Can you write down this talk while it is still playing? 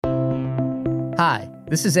Hi,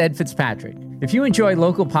 this is Ed Fitzpatrick. If you enjoy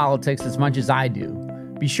local politics as much as I do,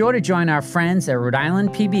 be sure to join our friends at Rhode Island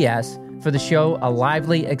PBS for the show A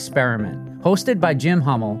Lively Experiment. Hosted by Jim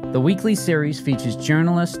Hummel, the weekly series features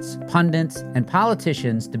journalists, pundits, and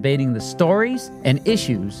politicians debating the stories and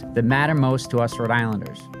issues that matter most to us Rhode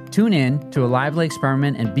Islanders. Tune in to A Lively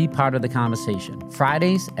Experiment and be part of the conversation.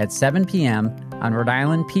 Fridays at 7 p.m. on Rhode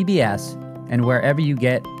Island PBS and wherever you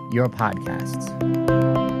get your podcasts.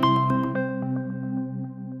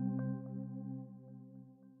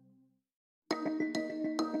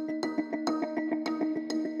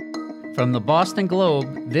 From the Boston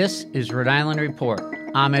Globe, this is Rhode Island Report.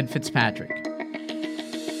 I'm Ed Fitzpatrick.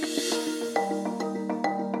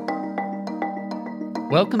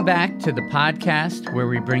 Welcome back to the podcast where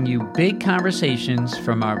we bring you big conversations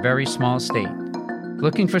from our very small state.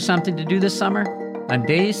 Looking for something to do this summer? On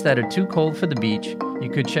days that are too cold for the beach,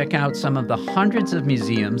 you could check out some of the hundreds of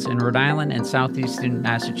museums in Rhode Island and southeastern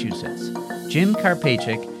Massachusetts. Jim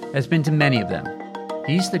Karpaychik has been to many of them.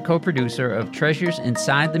 He's the co-producer of Treasures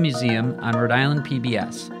Inside the Museum on Rhode Island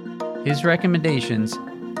PBS. His recommendations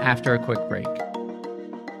after a quick break.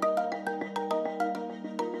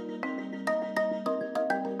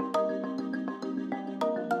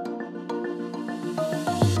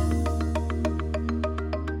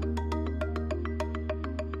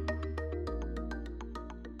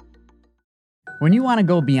 When you want to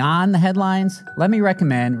go beyond the headlines, let me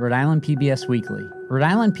recommend Rhode Island PBS Weekly. Rhode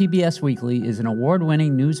Island PBS Weekly is an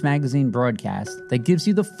award-winning news magazine broadcast that gives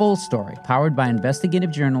you the full story, powered by investigative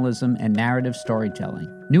journalism and narrative storytelling.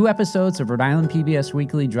 New episodes of Rhode Island PBS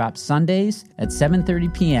Weekly drop Sundays at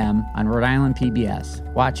 7:30 p.m. on Rhode Island PBS.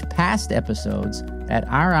 Watch past episodes at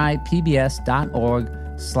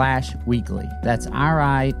ripbs.org/weekly. That's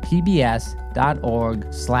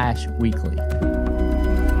ripbs.org/weekly.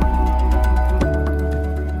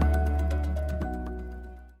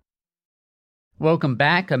 Welcome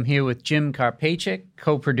back. I'm here with Jim Karpaychik,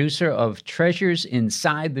 co-producer of Treasures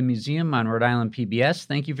Inside the Museum on Rhode Island PBS.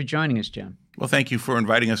 Thank you for joining us, Jim. Well, thank you for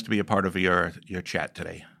inviting us to be a part of your chat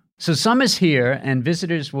today. So summer's here, and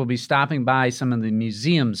visitors will be stopping by some of the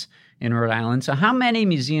museums in Rhode Island. So how many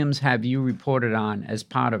museums have you reported on as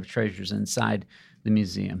part of Treasures Inside the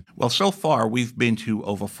Museum? Well, so far, we've been to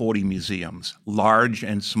over 40 museums, large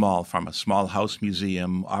and small, from a small house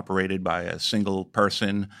museum operated by a single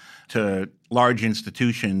person to large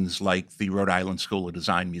institutions like the Rhode Island School of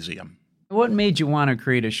Design Museum. What made you want to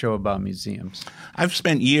create a show about museums? I've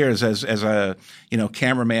spent years as a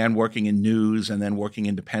cameraman working in news and then working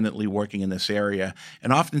independently, working in this area.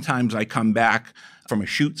 And oftentimes I come back from a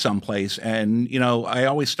shoot someplace and, I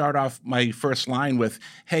always start off my first line with,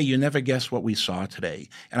 hey, you never guess what we saw today.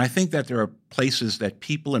 And I think that there are places that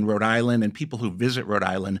people in Rhode Island and people who visit Rhode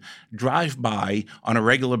Island drive by on a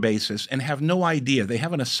regular basis and have no idea. They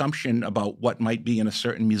have an assumption about what might be in a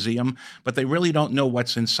certain museum, but they really don't know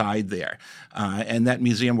what's inside there. And that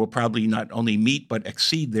museum will probably not only meet but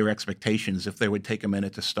exceed their expectations if they would take a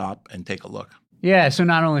minute to stop and take a look. Yeah, so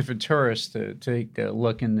not only for tourists to take a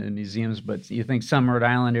look in the museums, but you think some Rhode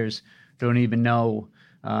Islanders don't even know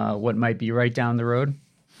what might be right down the road?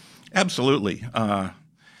 Absolutely.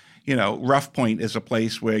 Rough Point is a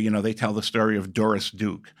place where, they tell the story of Doris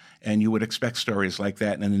Duke, and you would expect stories like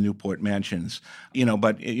that in the Newport Mansions.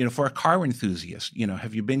 But for a car enthusiast,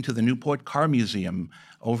 have you been to the Newport Car Museum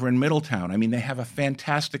over in Middletown? I mean, they have a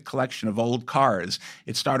fantastic collection of old cars.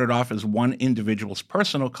 It started off as one individual's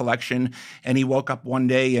personal collection, and he woke up one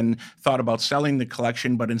day and thought about selling the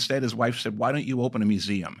collection, but instead his wife said, why don't you open a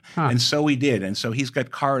museum? And so he did. And so he's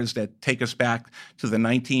got cars that take us back to the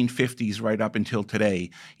 1950s right up until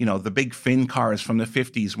today. The big fin cars from the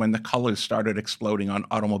 50s when the colors started exploding on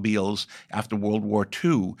automobiles after World War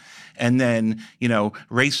II. And then,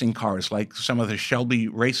 racing cars like some of the Shelby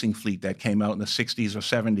racing fleet that came out in the 60s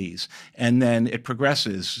or 70s. And then it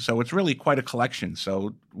progresses. So it's really quite a collection.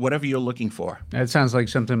 So whatever you're looking for. That sounds like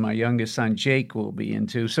something my youngest son, Jake, will be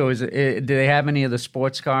into. So do they have any of the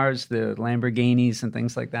sports cars, the Lamborghinis and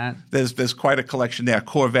things like that? There's quite a collection there. A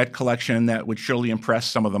Corvette collection that would surely impress.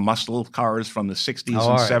 Some of the muscle cars from the 60s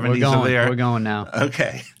and 70s are there. We're going now.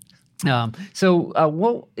 Okay. So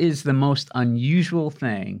what is the most unusual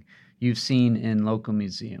thing you've seen in local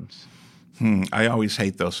museums? I always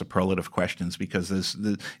hate those superlative questions because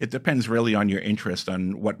it depends really on your interest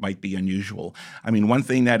on what might be unusual. I mean, one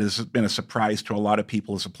thing that has been a surprise to a lot of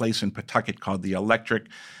people is a place in Pawtucket called the Electric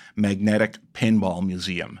Magnetic Pinball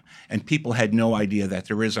Museum. And people had no idea that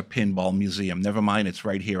there is a pinball museum. Never mind, it's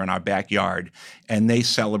right here in our backyard. And they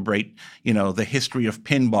celebrate, the history of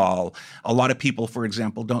pinball. A lot of people, for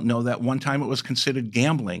example, don't know that one time it was considered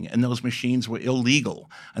gambling, and those machines were illegal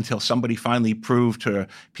until somebody finally proved to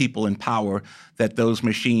people in power that those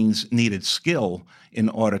machines needed skill in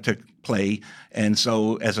order to play. And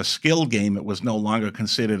so as a skill game, it was no longer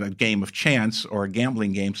considered a game of chance or a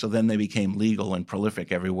gambling game. So then they became legal and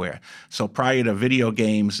prolific everywhere. So prior to video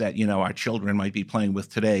games that, our children might be playing with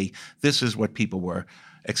today, this is what people were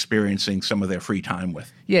experiencing some of their free time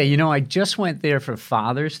with. Yeah, I just went there for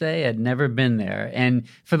Father's Day. I'd never been there. And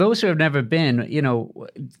for those who have never been,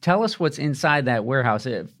 tell us what's inside that warehouse.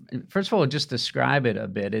 First of all, just describe it a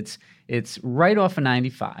bit. It's right off of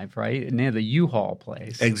 95, right? Near the U-Haul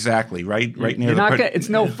place. Exactly, right near it's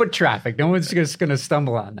no foot traffic. No one's just going to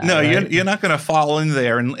stumble on that. No, right? you're not going to fall in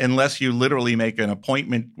there unless you literally make an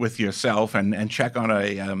appointment with yourself and check on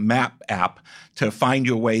a map app to find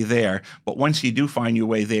your way there. But once you do find your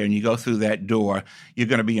way there and you go through that door, you're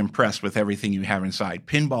going to be impressed with everything you have inside.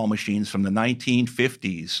 Pinball machines from the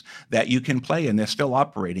 1950s that you can play, and they're still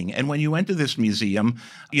operating. And when you enter this museum,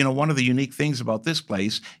 one of the unique things about this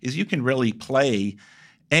place is you can really play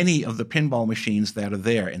any of the pinball machines that are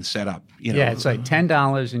there and set up. Yeah, it's like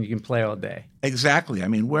 $10 and you can play all day. Exactly. I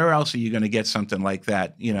mean, where else are you going to get something like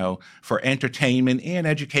that, for entertainment and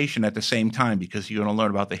education at the same time? Because you're going to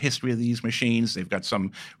learn about the history of these machines. They've got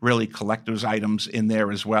some really collector's items in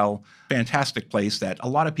there as well. Fantastic place that a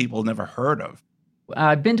lot of people never heard of.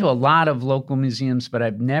 I've been to a lot of local museums, but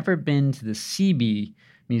I've never been to the CB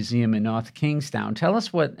Museum in North Kingstown. Tell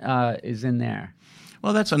us what is in there.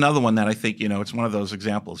 Well, that's another one that I think, it's one of those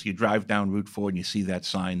examples. You drive down Route 4 and you see that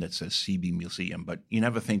sign that says CB Museum, but you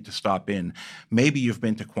never think to stop in. Maybe you've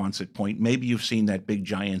been to Quonset Point. Maybe you've seen that big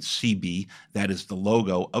giant CB that is the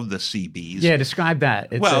logo of the CBs. Yeah, describe that.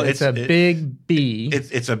 It's a big bee.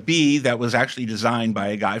 It's a bee that was actually designed by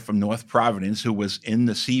a guy from North Providence who was in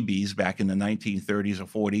the CBs back in the 1930s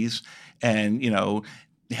or 40s and,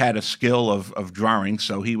 had a skill of drawing.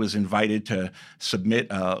 So he was invited to submit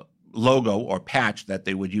a logo or patch that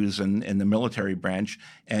they would use in the military branch,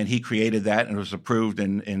 and he created that, and it was approved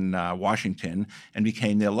in Washington and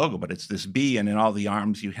became their logo. But it's this bee, and in all the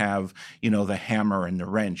arms you have, the hammer and the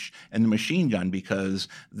wrench and the machine gun, because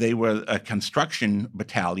they were a construction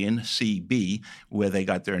battalion, CB, where they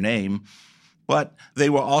got their name. But they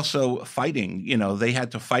were also fighting. They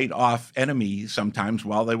had to fight off enemies sometimes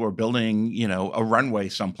while they were building, a runway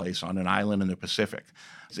someplace on an island in the Pacific.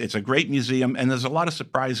 It's a great museum, and there's a lot of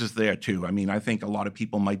surprises there, too. I mean, I think a lot of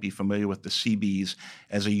people might be familiar with the CBs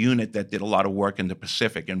as a unit that did a lot of work in the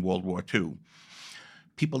Pacific in World War II.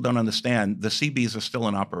 People don't understand the CBs are still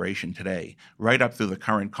in operation today, right up through the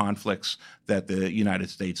current conflicts that the United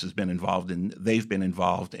States has been involved in. They've been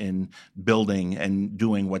involved in building and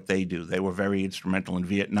doing what they do. They were very instrumental in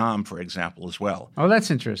Vietnam, for example, as well. Oh, that's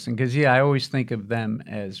interesting, because, I always think of them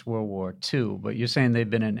as World War II, but you're saying they've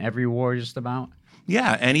been in every war just about?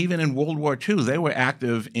 Yeah, and even in World War II, they were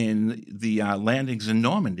active in the landings in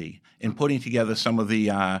Normandy in putting together some of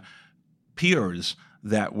the piers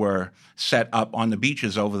that were set up on the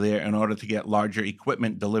beaches over there in order to get larger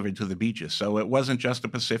equipment delivered to the beaches. So it wasn't just the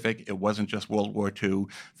Pacific. It wasn't just World War II.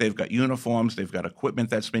 They've got uniforms. They've got equipment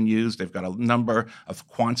that's been used. They've got a number of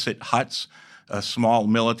Quonset huts, a small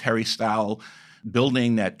military-style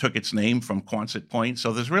building that took its name from Quonset Point.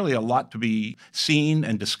 So there's really a lot to be seen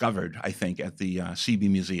and discovered, I think, at the CB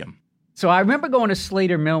Museum. So I remember going to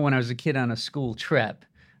Slater Mill when I was a kid on a school trip.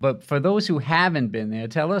 But for those who haven't been there,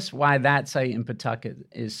 tell us why that site in Pawtucket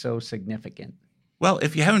is so significant. Well,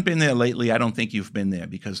 if you haven't been there lately, I don't think you've been there,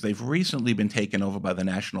 because they've recently been taken over by the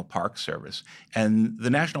National Park Service. And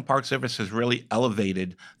the National Park Service has really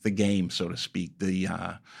elevated the game, so to speak, the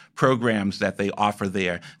programs that they offer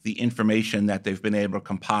there, the information that they've been able to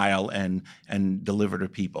compile and deliver to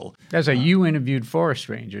people. That's you interviewed forest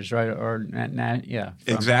rangers, right? Yeah.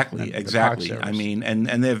 Exactly. I mean,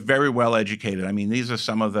 and they're very well educated. I mean, these are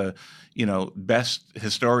some of the best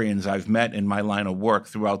historians I've met in my line of work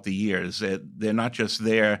throughout the years. They're not just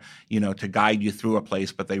there, to guide you through a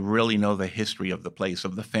place, but they really know the history of the place,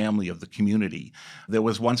 of the family, of the community. There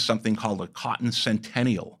was once something called a Cotton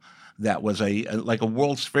Centennial that was like a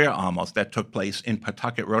World's Fair almost that took place in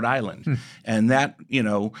Pawtucket, Rhode Island. And that,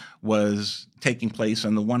 was taking place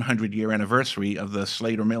on the 100-year anniversary of the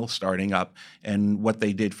Slater Mill starting up and what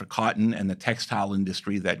they did for cotton and the textile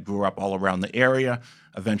industry that grew up all around the area,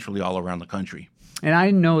 eventually all around the country. And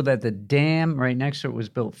I know that the dam right next to it was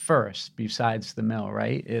built first, besides the mill,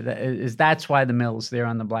 right? That's why the mill's there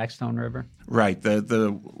on the Blackstone River? Right.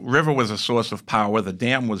 The river was a source of power. The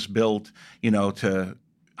dam was built, to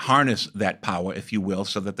harness that power, if you will,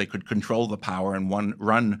 so that they could control the power and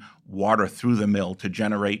run water through the mill to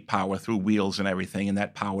generate power through wheels and everything, and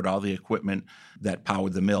that powered all the equipment that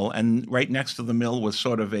powered the mill. And right next to the mill was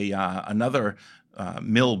sort of another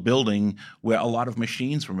mill building where a lot of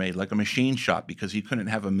machines were made, like a machine shop, because you couldn't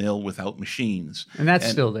have a mill without machines. And that's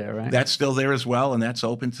still there, right? That's still there as well, and that's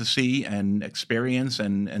open to see and experience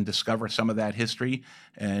and discover some of that history.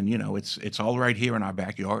 And, it's all right here in our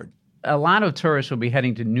backyard. A lot of tourists will be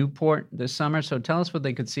heading to Newport this summer, so tell us what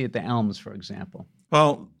they could see at the Elms, for example.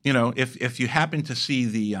 Well, if you happen to see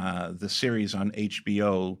the series on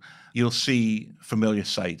HBO, you'll see familiar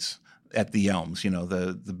sights at the Elms.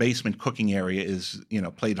 The basement cooking area is,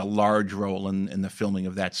 played a large role in the filming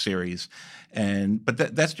of that series.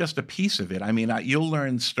 But that's just a piece of it. I mean, you'll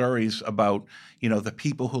learn stories about, the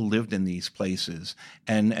people who lived in these places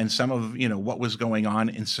and some of, what was going on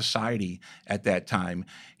in society at that time.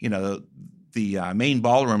 The main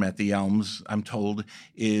ballroom at the Elms, I'm told,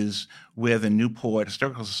 is where the Newport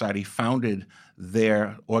Historical Society founded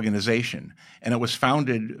their organization. And it was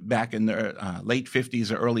founded back in the late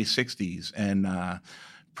 50s or early 60s. And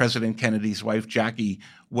President Kennedy's wife, Jackie,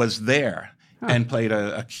 was there and played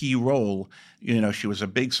a key role. She was a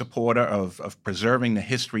big supporter of preserving the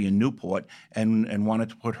history in Newport and wanted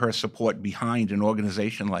to put her support behind an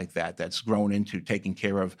organization like that that's grown into taking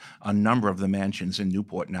care of a number of the mansions in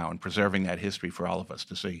Newport now and preserving that history for all of us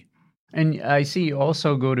to see. And I see you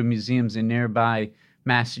also go to museums in nearby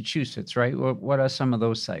Massachusetts, right? What are some of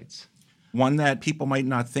those sites? One that people might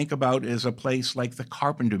not think about is a place like the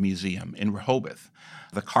Carpenter Museum in Rehoboth.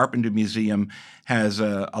 The Carpenter Museum has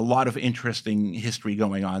a lot of interesting history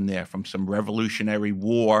going on there, from some Revolutionary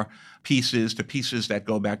War pieces to pieces that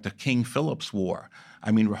go back to King Philip's War.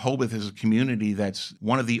 I mean, Rehoboth is a community that's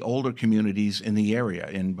one of the older communities in the area,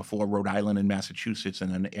 and before Rhode Island and Massachusetts,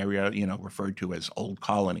 in an area, referred to as Old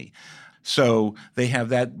Colony. So they have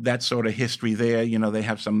that sort of history there. They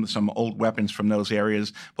have some old weapons from those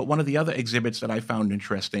areas. But one of the other exhibits that I found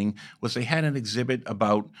interesting was they had an exhibit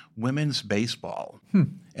about women's baseball.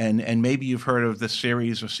 And maybe you've heard of the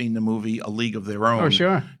series or seen the movie A League of Their Own. Oh,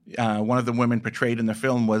 sure. One of the women portrayed in the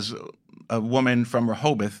film was a woman from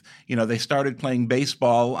Rehoboth. They started playing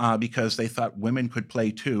baseball because they thought women could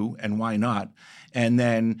play too, and why not? And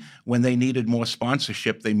then when they needed more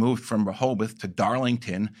sponsorship, they moved from Rehoboth to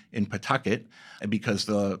Darlington in Pawtucket, because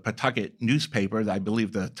the Pawtucket newspaper, I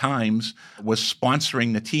believe the Times, was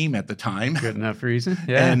sponsoring the team at the time. Good enough reason,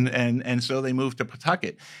 yeah. And so they moved to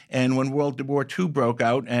Pawtucket. And when World War II broke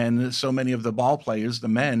out and so many of the ball players, the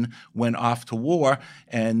men, went off to war,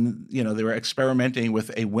 and they were experimenting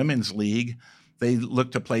with a women's league, they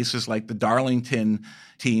looked to places like the Darlington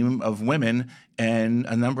team of women, and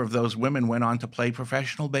a number of those women went on to play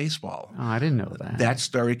professional baseball. Oh, I didn't know that. That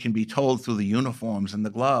story can be told through the uniforms and the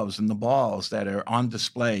gloves and the balls that are on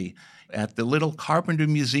display at the little Carpenter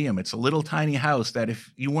Museum. It's a little tiny house that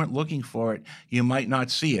if you weren't looking for it, you might not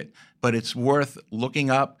see it. But it's worth looking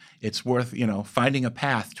up. It's worth, finding a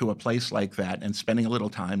path to a place like that and spending a little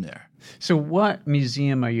time there. So what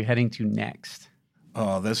museum are you heading to next?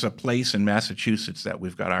 Oh, there's a place in Massachusetts that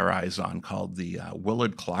we've got our eyes on called the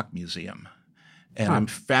Willard Clock Museum. And I'm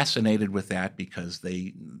fascinated with that because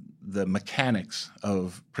the mechanics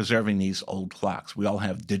of preserving these old clocks. We all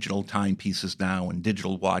have digital timepieces now and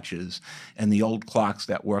digital watches, and the old clocks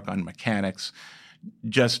that work on mechanics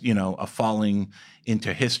just, are falling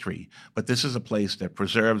into history. But this is a place that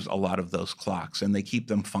preserves a lot of those clocks, and they keep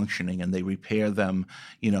them functioning, and they repair them,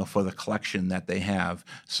 for the collection that they have.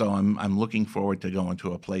 So I'm looking forward to going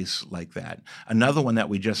to a place like that. Another one that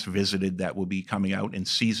we just visited that will be coming out in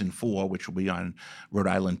season 4, which will be on Rhode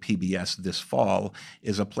Island PBS this fall,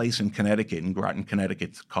 is a place in Connecticut, in Groton,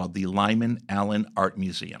 Connecticut, called the Lyman Allen Art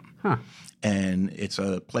Museum. And it's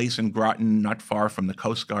a place in Groton, not far from the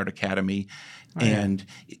Coast Guard Academy. And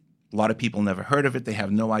a lot of people never heard of it. They have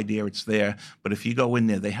no idea it's there. But if you go in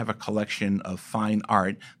there, they have a collection of fine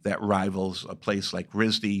art that rivals a place like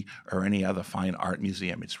RISD or any other fine art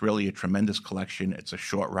museum. It's really a tremendous collection. It's a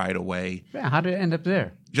short ride away. Yeah, how did it end up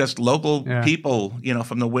there? Just local people,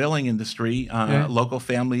 from the whaling industry, local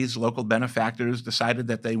families, local benefactors decided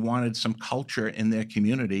that they wanted some culture in their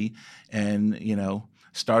community and,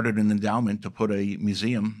 started an endowment to put a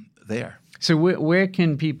museum there. So where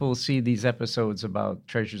can people see these episodes about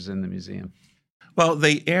Treasures in the Museum? Well,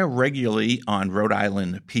 they air regularly on Rhode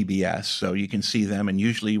Island PBS, so you can see them. And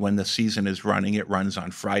usually when the season is running, it runs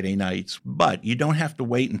on Friday nights. But you don't have to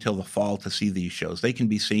wait until the fall to see these shows. They can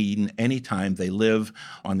be seen anytime. They live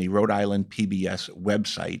on the Rhode Island PBS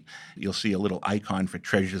website. You'll see a little icon for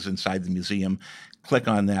Treasures Inside the Museum. Click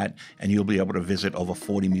on that, and you'll be able to visit over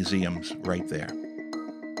 40 museums right there.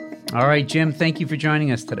 All right, Jim, thank you for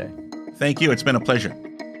joining us today. Thank you. It's been a pleasure.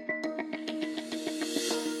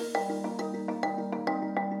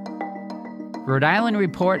 Rhode Island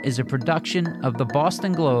Report is a production of the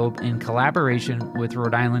Boston Globe in collaboration with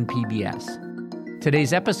Rhode Island PBS.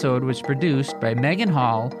 Today's episode was produced by Megan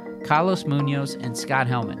Hall, Carlos Munoz, and Scott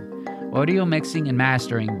Hellman. Audio mixing and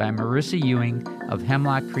mastering by Marissa Ewing of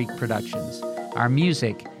Hemlock Creek Productions. Our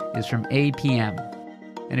music is from APM.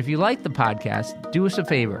 And if you like the podcast, do us a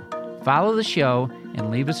favor. Follow the show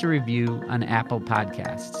and leave us a review on Apple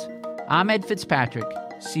Podcasts. I'm Ed Fitzpatrick.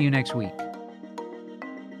 See you next week.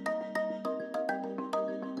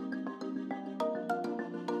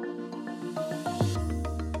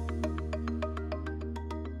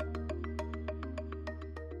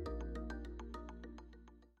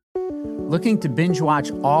 Looking to binge watch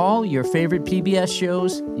all your favorite PBS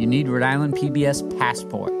shows? You need Rhode Island PBS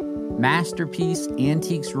Passport, Masterpiece,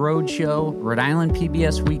 Antiques Roadshow, Rhode Island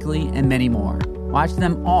PBS Weekly, and many more. Watch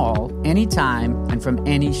them all, anytime, and from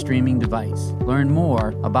any streaming device. Learn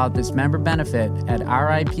more about this member benefit at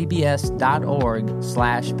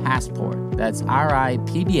ripbs.org/passport. That's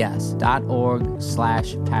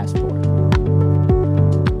ripbs.org/passport.